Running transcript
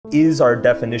Is our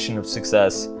definition of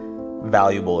success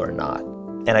valuable or not?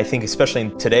 And I think especially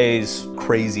in today's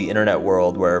crazy internet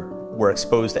world where we're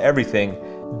exposed to everything,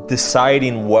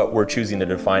 deciding what we're choosing to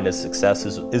define as success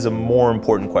is a more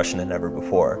important question than ever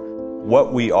before.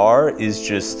 What we are is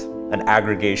just an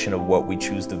aggregation of what we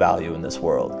choose to value in this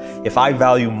world. If I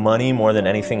value money more than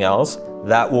anything else,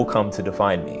 that will come to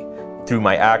define me through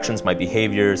my actions, my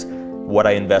behaviors, what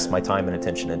I invest my time and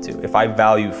attention into. If I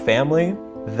value family,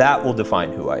 that will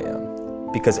define who I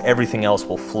am, because everything else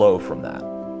will flow from that.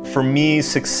 For me,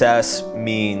 success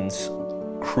means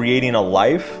creating a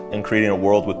life and creating a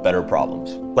world with better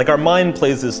problems. Like, our mind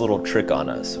plays this little trick on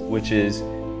us, which is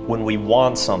when we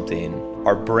want something,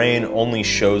 our brain only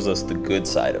shows us the good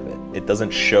side of it. It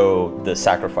doesn't show the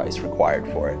sacrifice required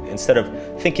for it. Instead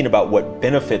of thinking about what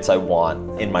benefits I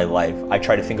want in my life, I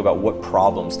try to think about what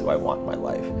problems do I want in my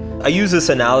life. I use this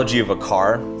analogy of a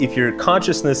car. If your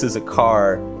consciousness is a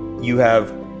car, you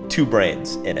have two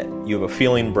brains in it. You have a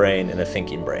feeling brain and a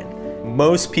thinking brain.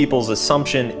 Most people's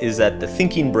assumption is that the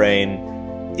thinking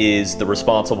brain is the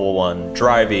responsible one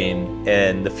driving,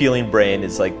 and the feeling brain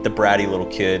is like the bratty little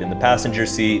kid in the passenger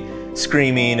seat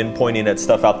screaming and pointing at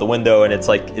stuff out the window. And it's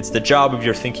like, it's the job of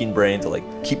your thinking brain to like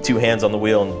keep two hands on the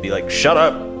wheel and be like, shut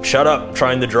up, I'm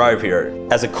trying to drive here.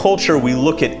 As a culture, we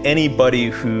look at anybody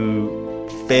who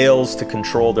fails to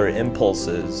control their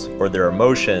impulses or their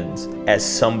emotions as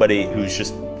somebody who's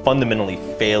just fundamentally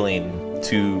failing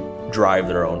to drive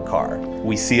their own car.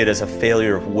 We see it as a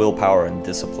failure of willpower and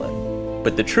discipline.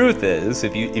 But the truth is,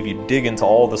 if you dig into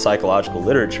all the psychological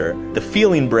literature, the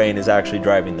feeling brain is actually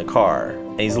driving the car,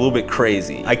 and he's a little bit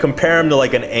crazy. I compare him to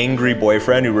like an angry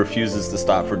boyfriend who refuses to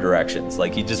stop for directions.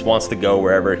 Like, he just wants to go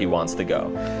wherever he wants to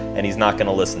go, and he's not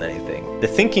gonna listen to anything. The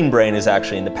thinking brain is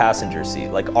actually in the passenger seat.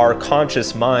 Like, our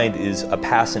conscious mind is a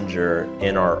passenger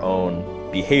in our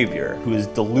own behavior who has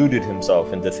deluded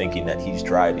himself into thinking that he's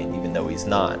driving even though he's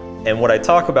not. And what I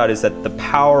talk about is that the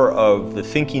power of the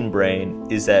thinking brain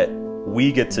is that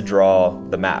we get to draw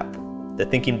the map. The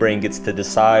thinking brain gets to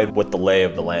decide what the lay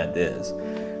of the land is.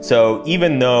 So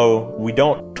even though we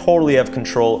don't totally have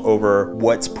control over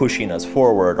what's pushing us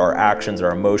forward, our actions,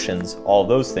 our emotions, all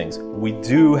those things, we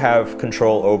do have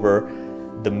control over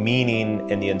the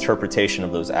meaning and the interpretation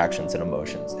of those actions and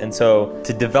emotions. And so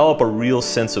to develop a real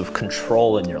sense of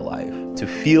control in your life, to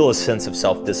feel a sense of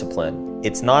self-discipline,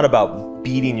 it's not about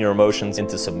beating your emotions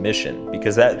into submission,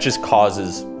 because that just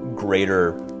causes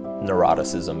greater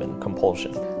neuroticism and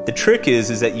compulsion. The trick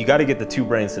is that you got to get the two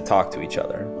brains to talk to each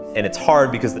other. And it's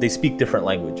hard because they speak different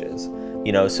languages.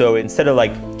 You know, so instead of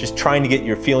like just trying to get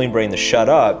your feeling brain to shut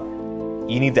up,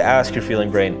 you need to ask your feeling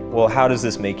brain, well, how does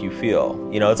this make you feel?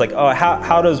 You know, it's like, oh,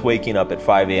 how does waking up at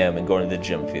 5 a.m. and going to the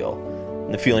gym feel?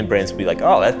 And the feeling brains will be like,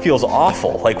 oh, that feels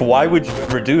awful. Like, why would you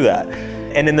ever do that?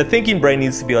 And then the thinking brain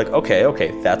needs to be like,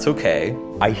 okay, that's okay.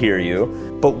 I hear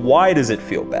you. But why does it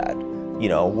feel bad? You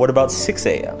know, what about 6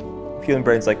 a.m.? Feeling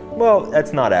brain's like, well,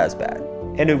 that's not as bad.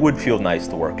 And it would feel nice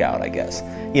to work out, I guess.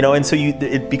 You know, and so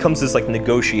it becomes this like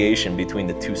negotiation between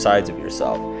the two sides of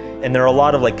yourself. And there are a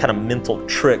lot of like kind of mental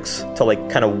tricks to like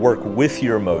kind of work with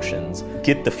your emotions,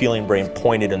 get the feeling brain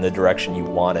pointed in the direction you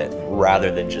want it,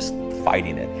 rather than just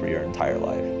fighting it for your entire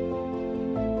life.